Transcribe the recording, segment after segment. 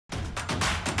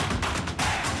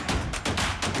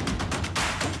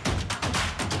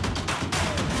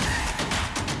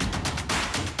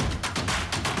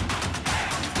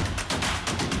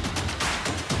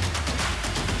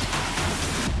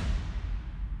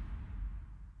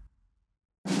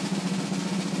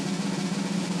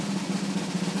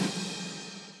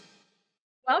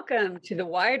Welcome to the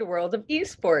wide world of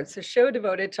esports, a show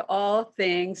devoted to all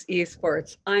things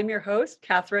esports. I'm your host,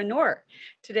 Katharine Nohr.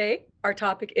 Today, our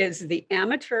topic is the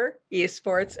Amateur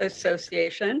Esports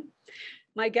Association.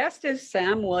 My guest is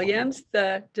Sam Williams,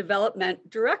 the development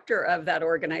director of that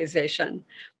organization.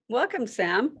 Welcome,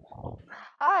 Sam.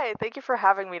 Hi, thank you for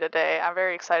having me today. I'm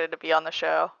very excited to be on the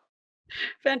show.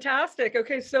 Fantastic.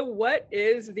 Okay, so what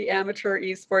is the Amateur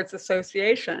Esports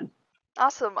Association?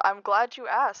 Awesome. I'm glad you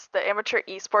asked. The Amateur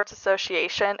Esports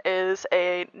Association is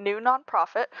a new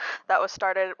nonprofit that was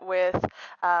started with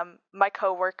my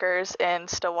coworkers in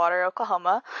Stillwater,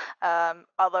 Oklahoma.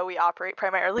 Although we operate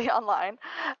primarily online,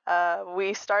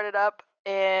 we started up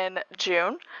in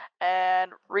June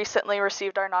and recently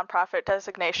received our nonprofit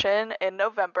designation in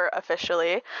November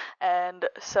officially. And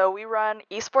so we run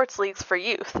esports leagues for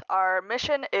youth. Our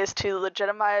mission is to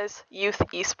legitimize youth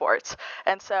esports.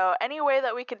 And so any way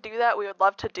that we could do that, we would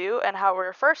love to do. And how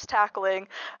we're first tackling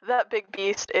that big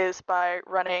beast is by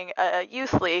running a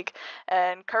youth league.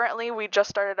 And currently we just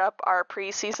started up our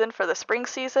preseason for the spring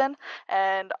season,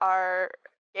 and our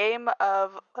game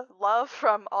of love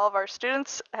from all of our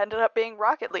students ended up being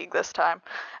Rocket League this time.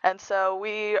 And so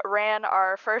we ran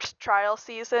our first trial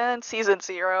season, season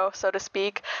 0, so to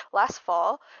speak, last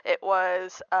fall. It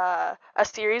was a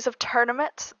series of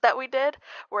tournaments that we did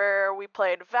where we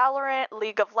played Valorant,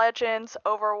 League of Legends,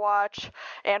 Overwatch,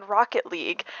 and Rocket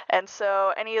League. And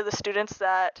so any of the students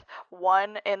that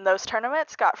won in those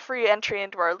tournaments got free entry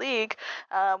into our league,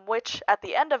 which at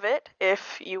the end of it,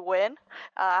 if you win,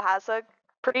 has a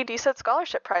pretty decent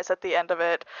scholarship prize at the end of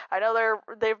it. I know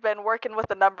they've been working with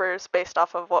the numbers based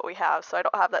off of what we have, so I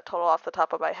don't have that total off the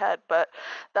top of my head, but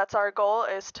that's our goal,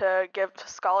 is to give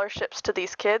scholarships to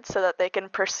these kids so that they can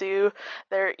pursue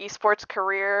their esports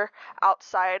career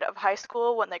outside of high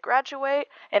school when they graduate,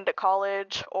 into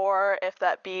college, or if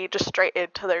that be just straight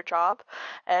into their job.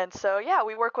 And so yeah,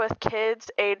 we work with kids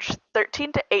aged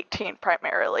 13 to 18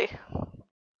 primarily.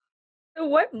 So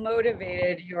what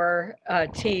motivated your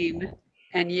team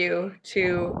and you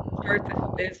to start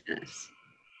this business?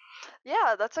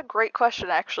 Yeah, that's a great question,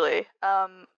 actually.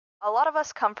 A lot of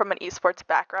us come from an esports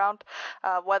background,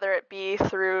 whether it be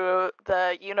through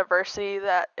the university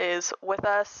that is with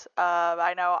us.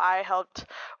 I know I helped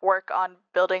work on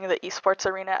building the esports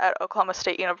arena at Oklahoma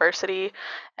State University,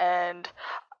 and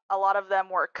a lot of them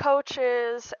were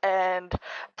coaches and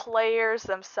players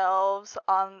themselves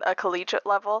on a collegiate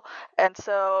level. And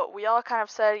so we all kind of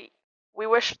said, we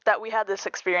wish that we had this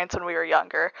experience when we were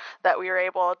younger, that we were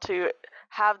able to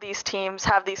have these teams,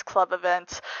 have these club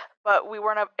events, but we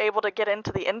weren't able to get into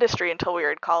the industry until we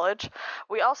were in college.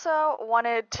 We also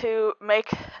wanted to make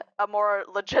a more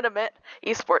legitimate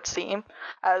esports team,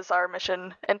 as our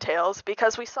mission entails,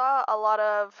 because we saw a lot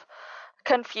of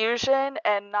confusion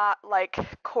and not like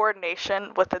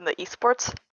coordination within the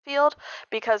esports field,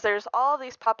 because there's all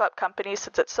these pop-up companies.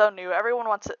 Since it's so new, everyone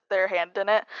wants their hand in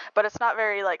it, but it's not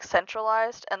very like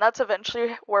centralized, and that's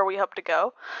eventually where we hope to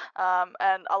go.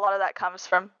 And a lot of that comes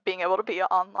from being able to be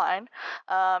online.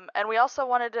 And we also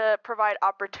wanted to provide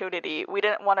opportunity. We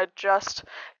didn't want to just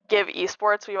give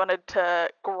esports, we wanted to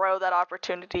grow that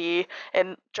opportunity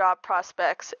in job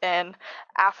prospects. And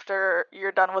after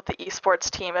you're done with the esports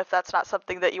team, if that's not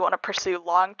something that you want to pursue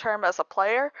long term as a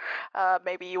player,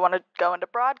 maybe you want to go into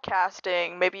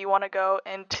broadcasting, maybe you want to go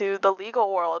into the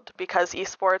legal world, because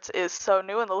esports is so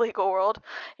new in the legal world.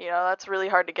 That's really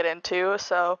hard to get into.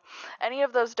 So any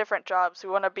of those different jobs, we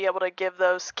want to be able to give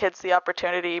those kids the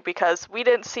opportunity, because we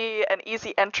didn't see an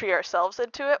easy entry ourselves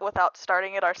into it without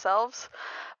starting it ourselves.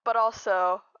 But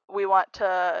also we want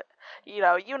to,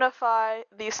 unify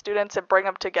these students and bring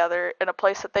them together in a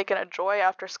place that they can enjoy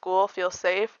after school, feel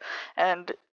safe,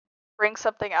 and bring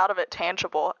something out of it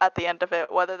tangible at the end of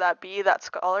it, whether that be that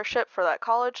scholarship for that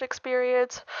college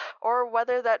experience, or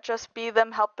whether that just be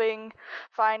them helping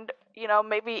find,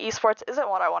 maybe esports isn't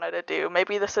what I wanted to do.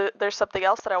 Maybe there's something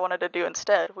else that I wanted to do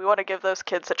instead. We want to give those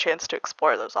kids a chance to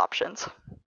explore those options.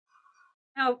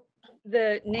 Now,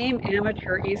 the name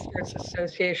Amateur Esports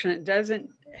Association, it doesn't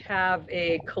have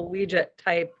a collegiate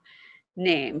type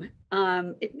name.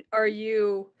 Are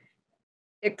you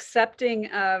accepting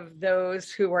of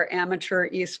those who are amateur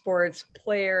esports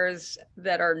players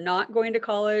that are not going to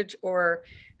college, or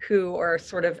who are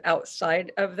sort of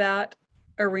outside of that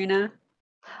arena?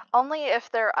 Only if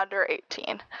they're under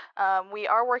 18. We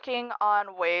are working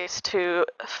on ways to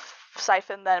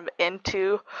siphon them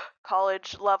into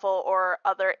college level or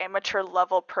other amateur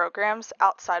level programs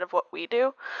outside of what we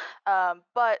do.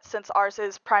 But since ours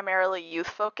is primarily youth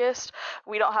focused,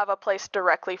 we don't have a place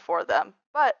directly for them.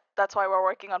 But that's why we're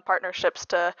working on partnerships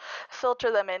to filter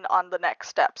them in on the next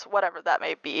steps, whatever that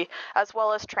may be, as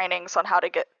well as trainings on how to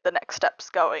get the next steps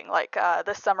going. Like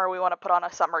this summer, we want to put on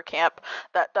a summer camp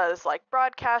that does like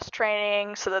broadcast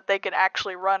training so that they can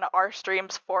actually run our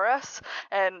streams for us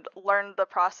and learn the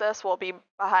process. We'll be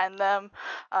behind them,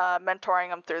 mentoring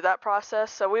them through that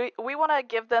process. So we want to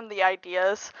give them the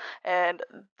ideas and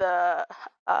the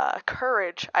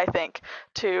courage, I think,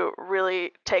 to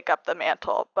really take up the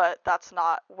mantle, but that's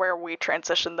not where we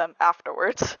transition them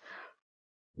afterwards.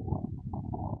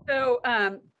 So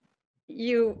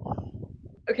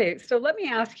so let me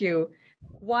ask you,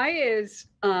 why is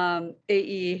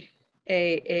AE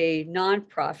a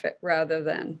nonprofit rather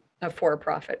than a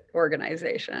for-profit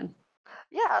organization?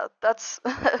 Yeah, that's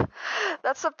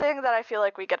that's something that I feel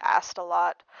like we get asked a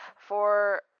lot.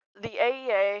 For the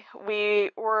AEA,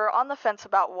 we were on the fence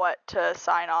about what to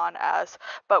sign on as,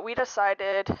 but we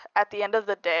decided at the end of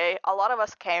the day, a lot of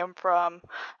us came from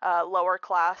lower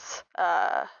class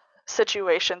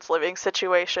situations, living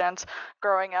situations,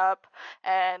 growing up,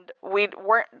 and we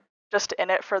weren't just in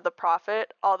it for the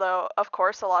profit, although of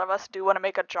course a lot of us do want to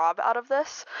make a job out of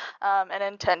this and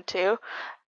intend to,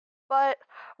 but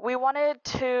we wanted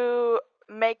to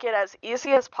make it as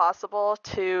easy as possible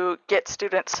to get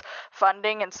students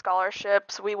funding and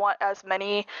scholarships. We want as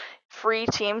many free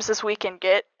teams as we can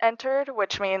get entered,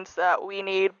 which means that we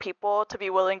need people to be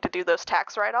willing to do those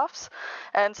tax write-offs.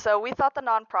 And so we thought the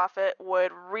nonprofit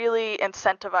would really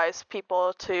incentivize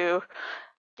people to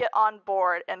get on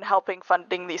board and helping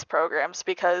funding these programs,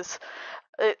 because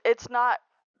it's not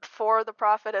for the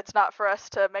profit. It's not for us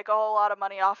to make a whole lot of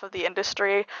money off of the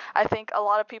industry. I think a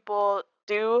lot of people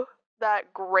do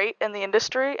that great in the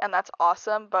industry, and that's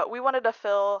awesome, but we wanted to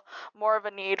fill more of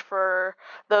a need for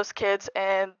those kids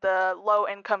in the low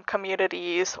income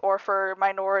communities, or for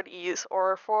minorities,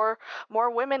 or for more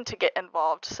women to get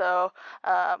involved. So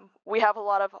we have a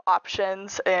lot of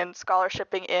options in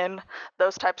scholarshiping in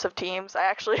those types of teams. I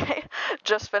actually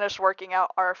just finished working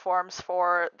out our forms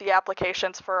for the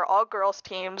applications for all girls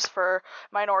teams, for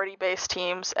minority based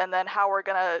teams, and then how we're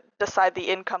going to decide the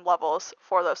income levels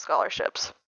for those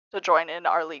scholarships to join in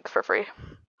our league for free.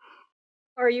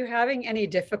 Are you having any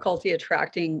difficulty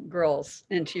attracting girls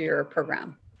into your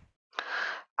program?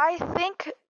 I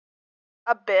think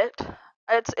a bit.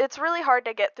 It's really hard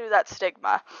to get through that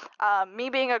stigma. Me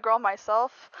being a girl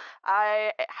myself,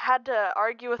 I had to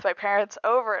argue with my parents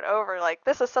over and over, like,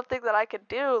 this is something that I could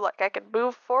do, like I could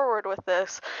move forward with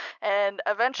this. And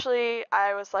eventually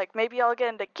I was like, maybe I'll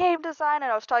get into game design, and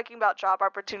I was talking about job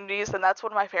opportunities, and that's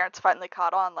when my parents finally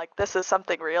caught on, like, this is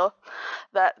something real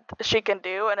that she can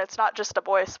do, and it's not just a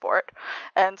boys sport.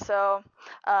 And so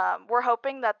we're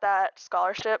hoping that that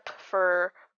scholarship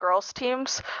for girls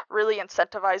teams really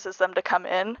incentivizes them to come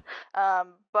in.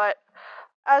 But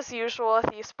as usual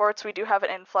with esports, we do have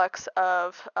an influx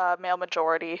of male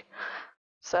majority.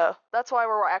 So that's why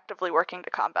we're actively working to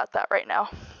combat that right now.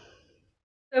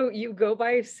 So you go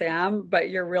by Sam, but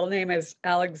your real name is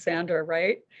Alexander,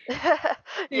 right?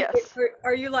 Yes.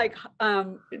 Are you like,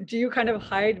 do you kind of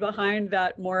hide behind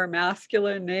that more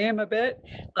masculine name a bit?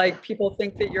 Like people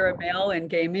think that you're a male in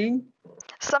gaming?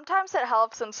 Sometimes it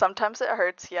helps and sometimes it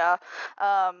hurts, yeah.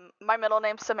 My middle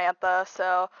name's Samantha,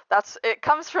 so it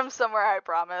comes from somewhere, I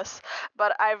promise.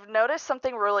 But I've noticed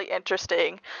something really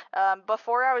interesting.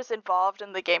 Before I was involved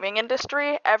in the gaming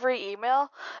industry, every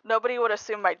email, nobody would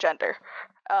assume my gender.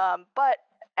 But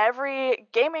every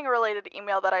gaming related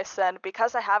email that I send,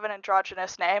 because I have an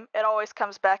androgynous name, it always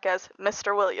comes back as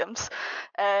Mr. Williams.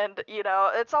 And,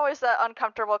 it's always that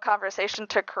uncomfortable conversation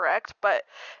to correct, but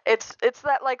it's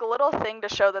that like little thing to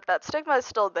show that that stigma is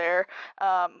still there,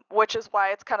 which is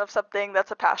why it's kind of something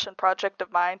that's a passion project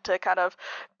of mine, to kind of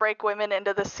break women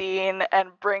into the scene and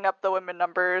bring up the women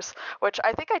numbers, which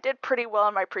I think I did pretty well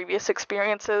in my previous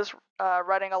experiences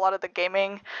running a lot of the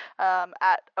gaming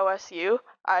at OSU.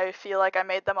 I feel like I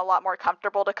made them a lot more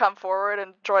comfortable to come forward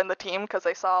and join the team because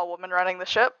they saw a woman running the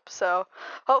ship. So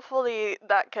hopefully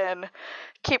that can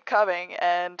keep coming,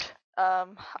 and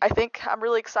I think I'm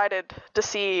really excited to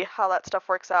see how that stuff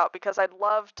works out, because I'd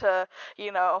love to,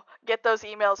 get those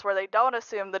emails where they don't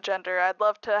assume the gender. I'd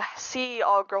love to see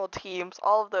all girl teams,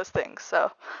 all of those things.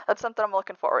 So that's something I'm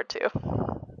looking forward to.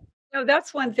 No,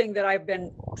 that's one thing that I've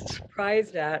been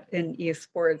surprised at in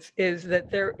esports, is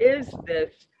that there is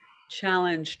this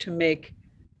challenge to make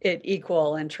it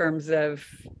equal in terms of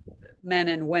men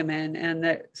and women, and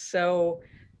that so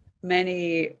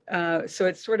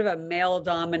it's sort of a male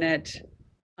dominant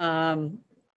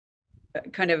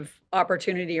kind of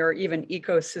opportunity or even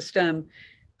ecosystem.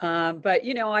 But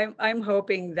I'm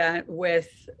hoping that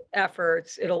with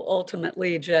efforts, it'll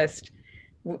ultimately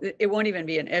it won't even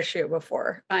be an issue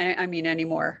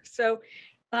anymore. So,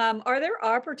 are there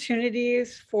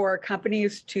opportunities for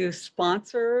companies to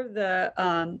sponsor the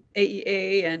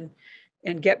AEA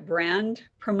and get brand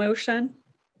promotion?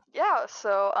 Yeah,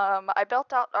 so I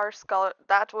built out our scholar.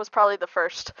 That was probably the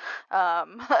first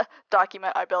um,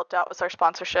 document I built out was our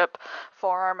sponsorship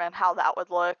form and how that would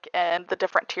look and the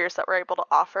different tiers that we're able to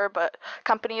offer. But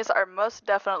companies are most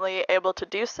definitely able to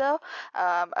do so,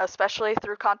 especially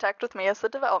through contact with me as the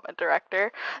development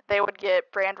director. They would get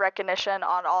brand recognition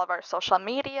on all of our social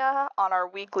media, on our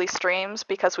weekly streams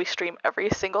because we stream every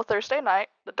single Thursday night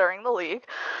during the league,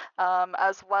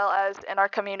 as well as in our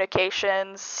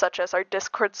communications, such as our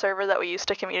Discord server that we use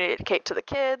to communicate to the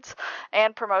kids,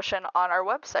 and promotion on our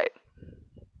website.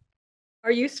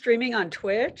 Are you streaming on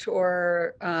Twitch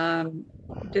or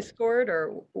Discord,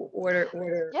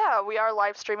 or Yeah, we are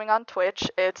live streaming on Twitch.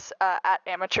 It's at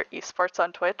Amateur Esports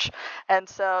on Twitch, and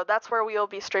so that's where we will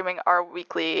be streaming our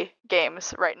weekly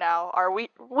games right now. Our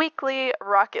weekly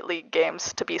Rocket League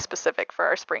games, to be specific, for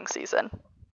our spring season.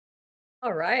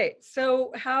 All right.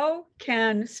 So, how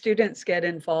can students get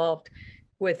involved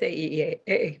with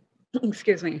AEA?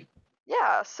 Excuse me.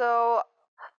 Yeah, so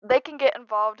they can get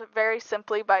involved very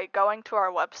simply by going to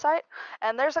our website,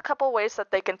 and there's a couple ways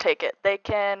that they can take it. They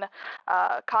can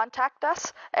contact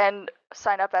us and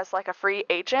sign up as like a free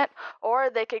agent, or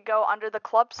they could go under the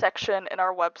club section in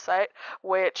our website,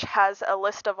 which has a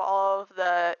list of all of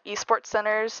the esports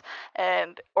centers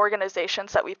and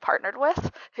organizations that we've partnered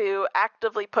with who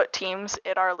actively put teams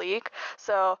in our league.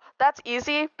 So that's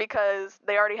easy because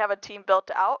they already have a team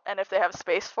built out, and if they have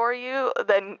space for you,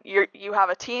 then you have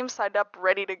a team signed up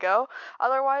ready to go.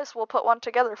 Otherwise, we'll put one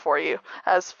together for you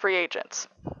as free agents.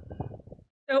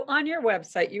 So, on your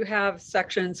website, you have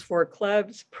sections for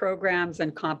clubs, programs,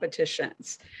 and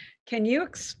competitions. Can you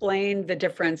explain the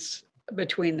difference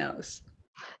between those?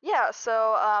 Yeah,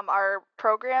 so our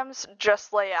programs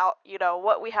just lay out,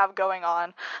 what we have going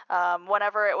on.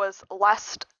 Whenever it was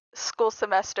last school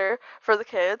semester for the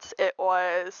kids, it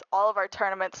was all of our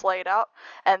tournaments laid out.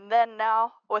 And then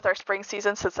now with our spring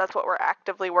season, since that's what we're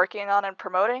actively working on and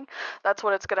promoting, that's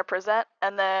what it's going to present.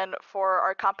 And then for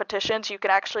our competitions, you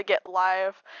can actually get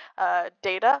live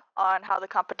data on how the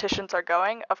competitions are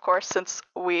going. Of course, since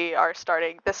we are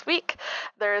starting this week,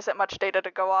 there isn't much data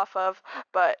to go off of,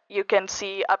 but you can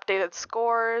see updated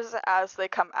scores as they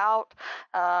come out,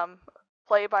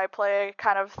 play-by-play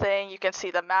kind of thing. You can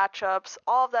see the matchups,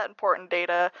 all of that important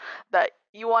data that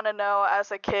you want to know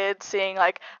as a kid, seeing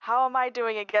like, how am I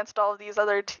doing against all of these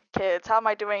other kids? How am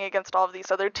I doing against all of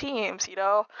these other teams,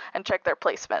 and check their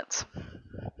placements.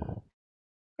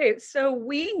 Okay, so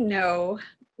we know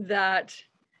that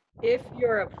if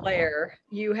you're a player,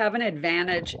 you have an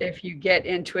advantage if you get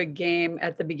into a game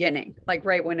at the beginning, like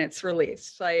right when it's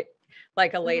released.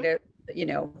 Like a latest,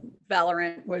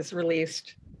 Valorant was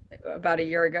released about a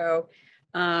year ago.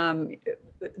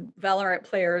 Valorant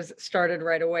players started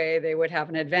right away; they would have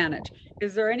an advantage.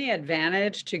 Is there any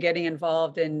advantage to getting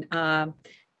involved in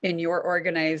your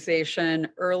organization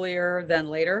earlier than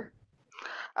later?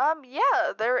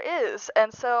 Yeah, there is.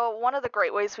 And so one of the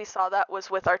great ways we saw that was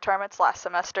with our tournaments last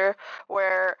semester,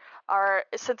 where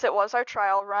since it was our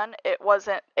trial run, it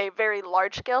wasn't a very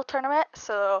large scale tournament,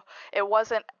 so it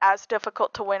wasn't as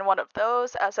difficult to win one of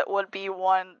those as it would be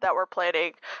one that we're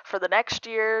planning for the next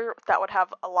year that would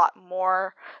have a lot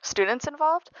more students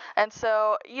involved. And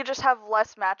so you just have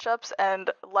less matchups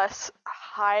and less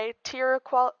high tier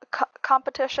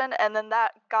competition, and then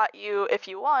that got you, if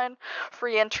you won,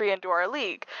 free entry into our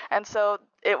league. And so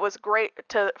it was great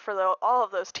for all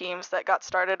of those teams that got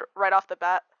started right off the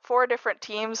bat. 4 different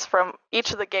teams from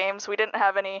each of the games. We didn't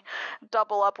have any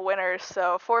double up winners,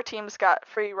 so 4 teams got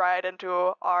free ride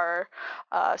into our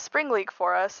spring league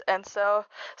for us. And so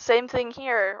same thing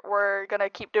here. We're gonna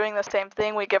keep doing the same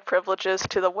thing. We give privileges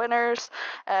to the winners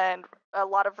and a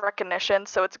lot of recognition.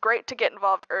 So it's great to get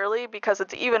involved early because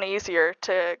it's even easier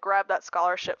to grab that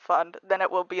scholarship fund than it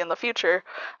will be in the future,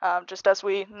 just as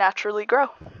we naturally grow.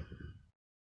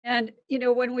 And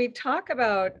when we talk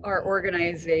about our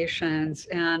organizations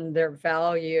and their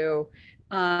value,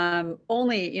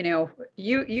 only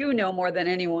you know more than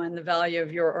anyone the value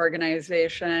of your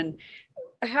organization.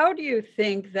 How do you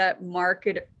think that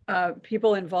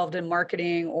people involved in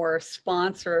marketing or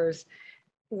sponsors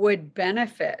would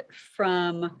benefit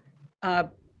from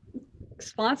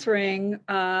sponsoring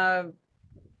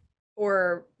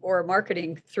or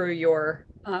marketing through your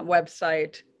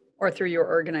website or through your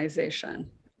organization?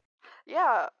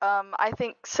 Yeah, I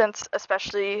think since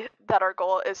especially that our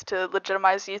goal is to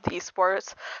legitimize youth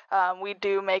esports, we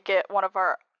do make it one of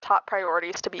our top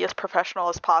priorities to be as professional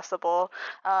as possible.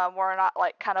 We're not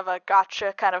like kind of a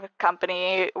gotcha kind of a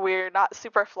company. We're not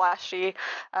super flashy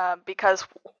because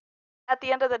at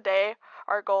the end of the day,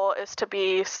 our goal is to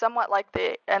be somewhat like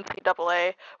the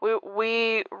NCAA.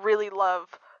 We really love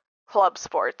club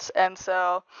sports, and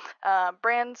so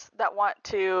brands that want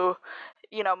to,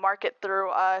 market through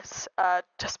us,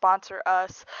 to sponsor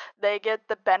us, they get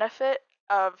the benefit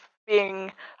of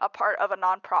being a part of a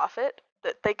nonprofit.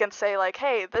 That they can say like,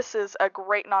 hey, this is a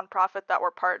great nonprofit that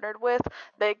we're partnered with.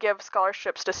 They give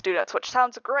scholarships to students, which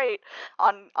sounds great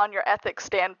on your ethics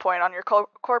standpoint, on your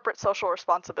corporate social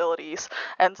responsibilities.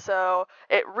 And so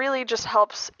it really just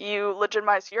helps you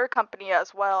legitimize your company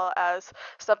as well as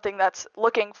something that's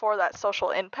looking for that social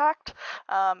impact,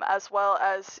 as well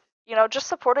as just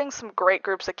supporting some great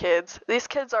groups of kids. These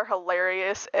kids are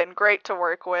hilarious and great to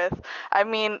work with. I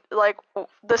mean, like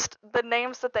the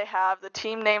names that they have, the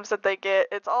team names that they get,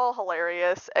 it's all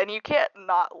hilarious, and you can't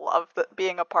not love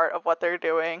being a part of what they're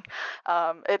doing.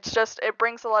 It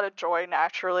brings a lot of joy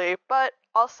naturally, but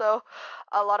also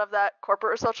a lot of that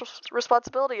corporate social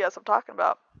responsibility, as I'm talking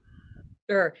about.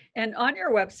 Sure. And on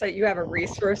your website, you have a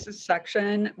resources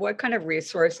section. What kind of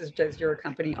resources does your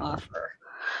company offer?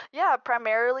 Yeah,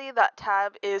 primarily that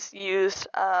tab is used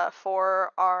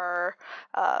for our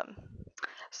um,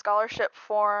 scholarship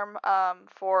form,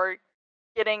 for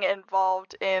getting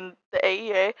involved in the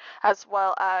AEA, as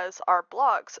well as our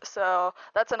blogs. So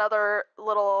that's another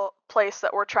little place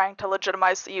that we're trying to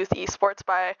legitimize the youth esports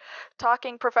by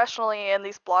talking professionally in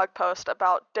these blog posts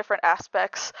about different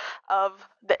aspects of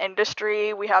the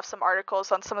industry. We have some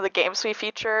articles on some of the games we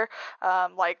feature,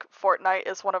 like Fortnite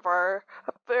is one of our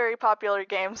very popular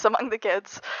games among the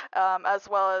kids, as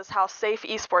well as how safe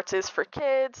esports is for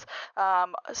kids,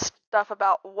 stuff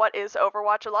about what is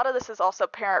Overwatch. A lot of this is also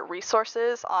parent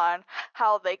resources on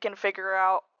how they can figure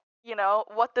out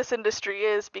what this industry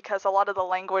is, because a lot of the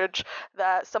language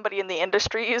that somebody in the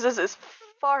industry uses is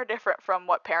far different from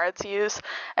what parents use.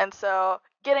 And so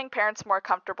getting parents more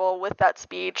comfortable with that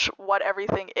speech, what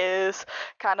everything is,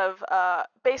 kind of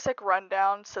basic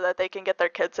rundown so that they can get their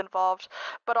kids involved,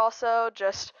 but also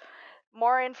just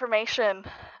more information.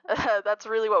 That's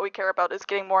really what we care about, is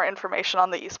getting more information on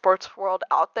the esports world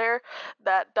out there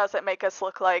that doesn't make us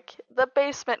look like the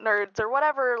basement nerds or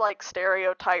whatever like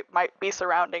stereotype might be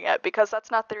surrounding it, because that's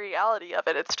not the reality of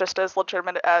it. It's just as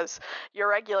legitimate as your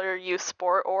regular youth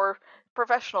sport or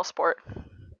professional sport.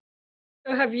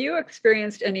 So have you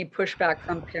experienced any pushback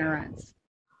from parents?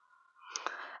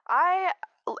 I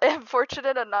am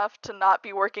fortunate enough to not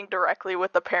be working directly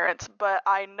with the parents, but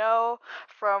I know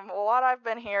from what I've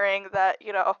been hearing that,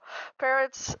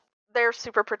 parents, they're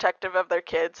super protective of their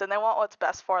kids and they want what's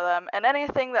best for them. And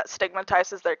anything that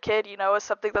stigmatizes their kid, is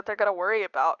something that they're going to worry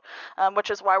about,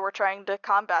 which is why we're trying to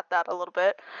combat that a little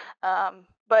bit.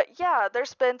 But yeah,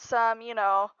 there's been some,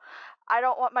 I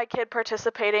don't want my kid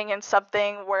participating in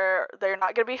something where they're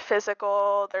not going to be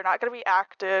physical, they're not going to be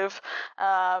active,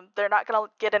 they're not going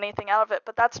to get anything out of it.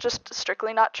 But that's just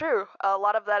strictly not true. A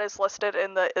lot of that is listed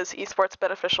in the "Is Esports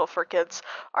Beneficial for Kids"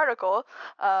 article.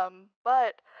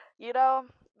 But, you know,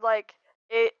 like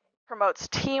it promotes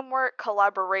teamwork,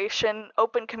 collaboration,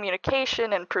 open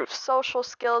communication, improves social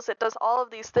skills. It does all of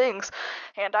these things.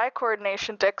 Hand-eye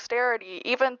coordination, dexterity,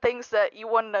 even things that you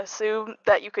wouldn't assume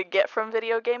that you could get from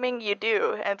video gaming, you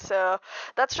do. And so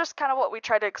that's just kind of what we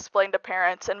try to explain to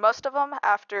parents. And most of them,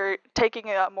 after taking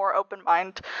a more open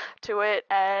mind to it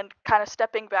and kind of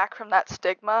stepping back from that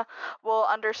stigma, will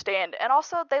understand. And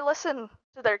also, they listen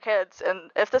to their kids.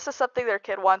 And if this is something their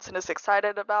kid wants and is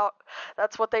excited about,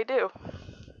 that's what they do.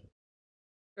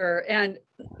 Sure. And,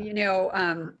 you know,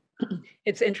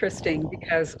 it's interesting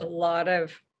because a lot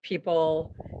of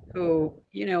people who,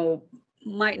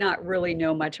 might not really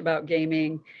know much about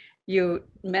gaming, you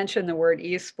mention the word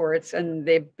esports and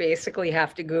they basically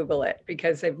have to Google it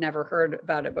because they've never heard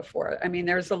about it before. I mean,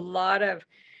 there's a lot of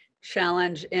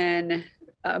challenge in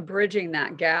bridging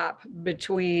that gap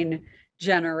between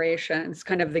generations,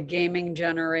 kind of the gaming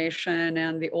generation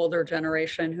and the older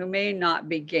generation who may not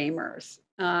be gamers,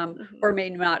 or may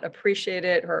not appreciate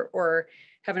it, or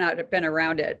have not been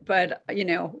around it. But,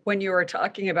 when you were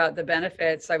talking about the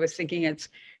benefits, I was thinking it's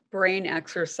brain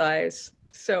exercise.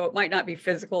 So it might not be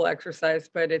physical exercise,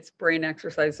 but it's brain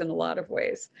exercise in a lot of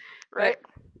ways. Right.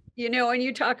 But when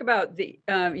you talk about the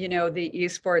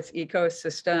esports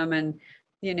ecosystem and,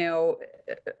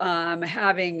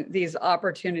 having these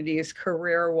opportunities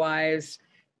career-wise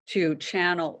to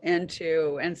channel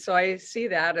into, and so I see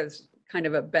that as kind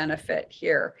of a benefit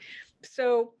here.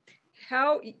 So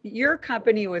how your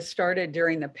company was started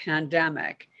during the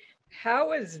pandemic.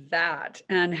 How is that?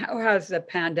 And how has the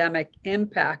pandemic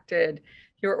impacted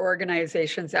your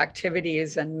organization's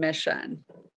activities and mission?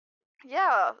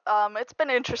 Yeah, it's been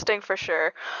interesting for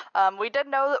sure. We did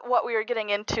know what we were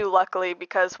getting into, luckily,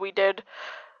 because we did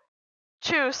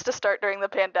choose to start during the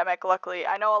pandemic, luckily.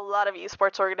 I know a lot of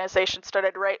esports organizations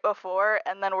started right before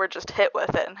and then were just hit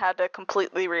with it and had to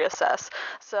completely reassess.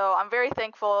 So I'm very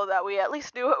thankful that we at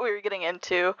least knew what we were getting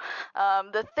into.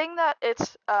 The thing that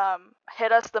it's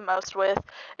hit us the most with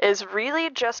is really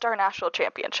just our national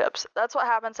championships. That's what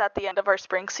happens at the end of our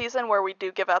spring season, where we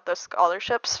do give out those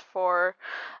scholarships for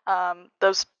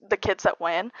the kids that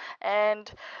win.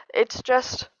 And it's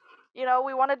just,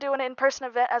 we want to do an in-person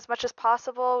event as much as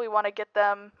possible. We want to get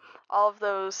them all of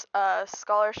those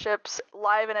scholarships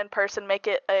live and in person, make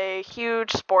it a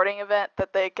huge sporting event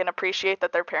that they can appreciate,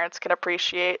 that their parents can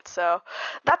appreciate. So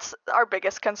that's our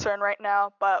biggest concern right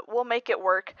now, but we'll make it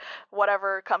work,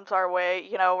 whatever comes our way.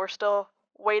 We're still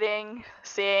waiting,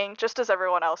 seeing, just as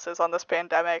everyone else is on this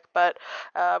pandemic, but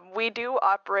we do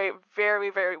operate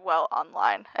very, very well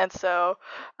online, and so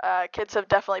kids have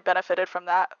definitely benefited from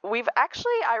that. We've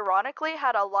actually, ironically,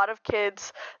 had a lot of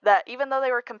kids that, even though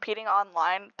they were competing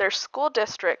online, their school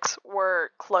districts were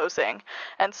closing,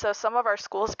 and so some of our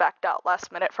schools backed out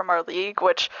last minute from our league,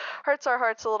 which hurts our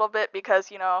hearts a little bit because,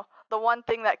 the one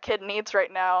thing that kid needs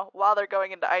right now while they're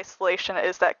going into isolation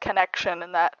is that connection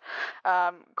and that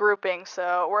grouping.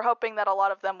 So we're hoping that a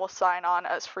lot of them will sign on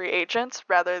as free agents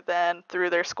rather than through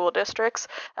their school districts,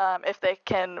 if they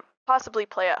can possibly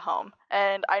play at home.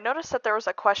 And I noticed that there was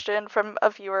a question from a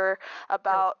viewer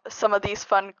about some of these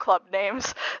fun club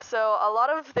names. So a lot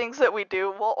of things that we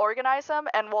do, we'll organize them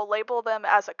and we'll label them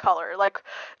as a color, like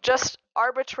just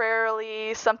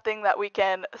arbitrarily something that we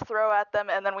can throw at them,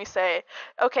 and then we say,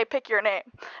 okay, pick your name.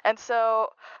 And so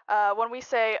when we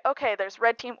say, okay, there's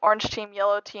red team, orange team,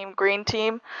 yellow team, green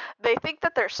team, they think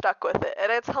that they're stuck with it.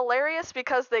 And it's hilarious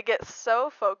because they get so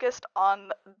focused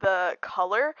on the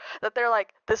color that they're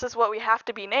like, this is what we have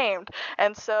to be named.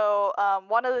 And so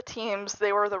one of the teams,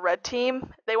 they were the red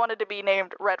team. They wanted to be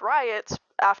named Red Riots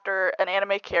after an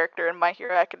anime character in My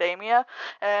Hero Academia.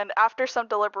 And after some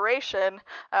deliberation,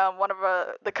 one of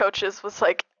the coaches was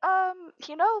like,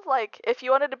 like, if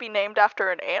you wanted to be named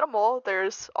after an animal,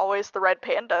 there's always the red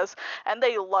pandas. And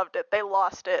they loved it. They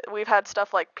lost it. We've had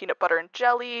stuff like peanut butter and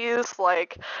jellies.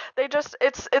 Like,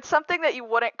 it's something that you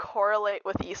wouldn't correlate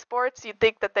with esports. You'd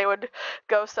think that they would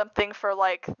go something for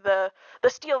like the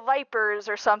Steel Vipers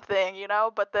or something,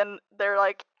 but then they're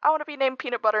like, I want to be named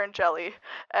Peanut Butter and Jelly.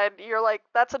 And you're like,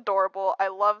 that's adorable. I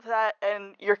love that.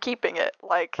 And you're keeping it.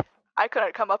 Like, I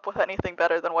couldn't come up with anything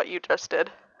better than what you just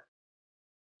did.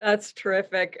 That's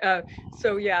terrific.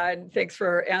 So yeah, and thanks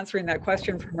for answering that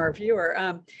question from our viewer.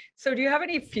 So do you have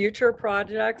any future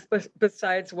projects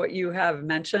besides what you have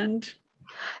mentioned?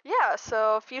 Yeah,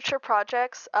 so future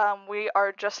projects, we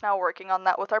are just now working on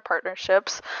that with our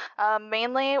partnerships.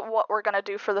 Mainly what we're going to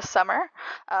do for the summer.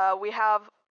 We have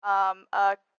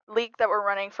a league that we're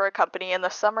running for a company in the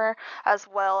summer, as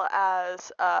well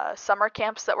as summer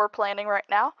camps that we're planning right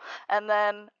now. And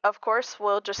then, of course,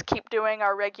 we'll just keep doing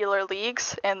our regular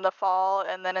leagues in the fall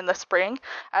and then in the spring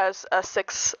as a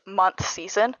 6-month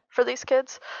season for these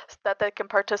kids that they can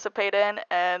participate in.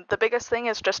 And the biggest thing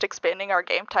is just expanding our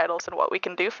game titles and what we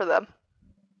can do for them.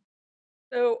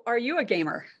 So are you a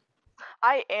gamer?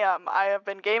 I am. I have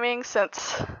been gaming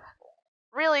since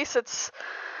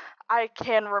I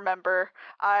can remember.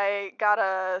 I got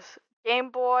a Game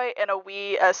Boy and a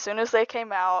Wii as soon as they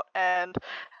came out, and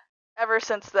ever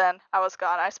since then, I was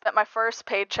gone. I spent my first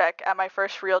paycheck at my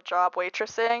first real job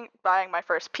waitressing, buying my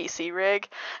first PC rig,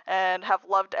 and have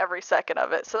loved every second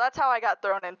of it. So that's how I got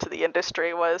thrown into the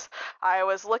industry. I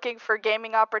was looking for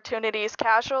gaming opportunities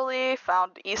casually,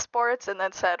 found esports, and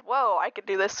then said, whoa, I could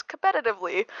do this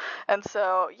competitively. And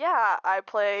so, yeah, I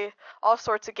play all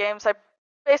sorts of games. I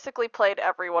basically played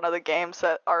every one of the games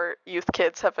that our youth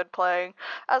kids have been playing,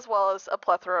 as well as a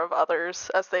plethora of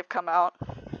others as they've come out.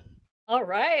 All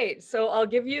right. So I'll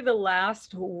give you the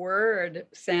last word,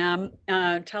 Sam.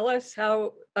 Tell us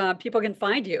how people can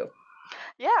find you.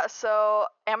 Yeah, so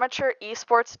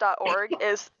amateuresports.org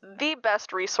is the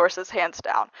best resources, hands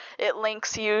down. It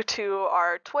links you to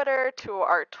our Twitter, to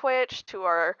our Twitch, to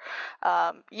our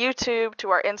YouTube, to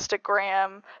our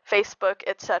Instagram, Facebook,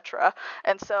 etc.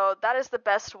 And so that is the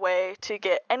best way to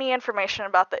get any information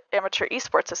about the Amateur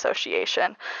Esports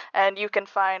Association. And you can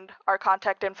find our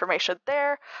contact information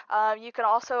there. You can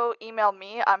also email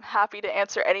me. I'm happy to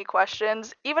answer any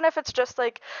questions, even if it's just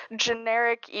like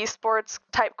generic esports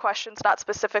type questions, not specific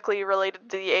specifically related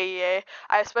to the AEA.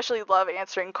 I especially love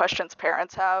answering questions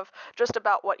parents have just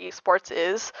about what esports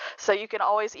is. So you can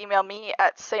always email me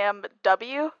at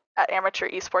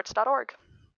samw@amateuresports.org.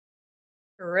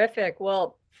 Terrific.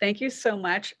 Well, thank you so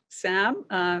much, Sam.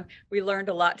 We learned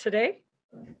a lot today.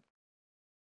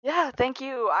 Yeah, thank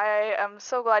you. I am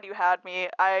so glad you had me.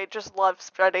 I just love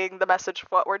spreading the message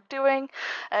of what we're doing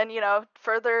and,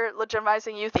 further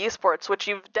legitimizing youth esports, which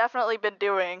you've definitely been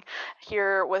doing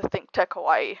here with ThinkTech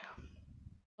Hawaii.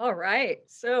 All right.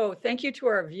 So thank you to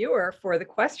our viewer for the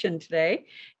question today.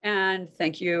 And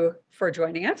thank you for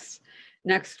joining us.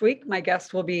 Next week, my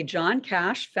guest will be John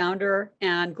Cash, founder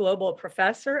and global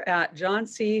professor at John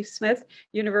C. Smith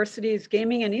University's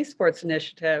Gaming and Esports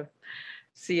Initiative.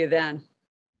 See you then.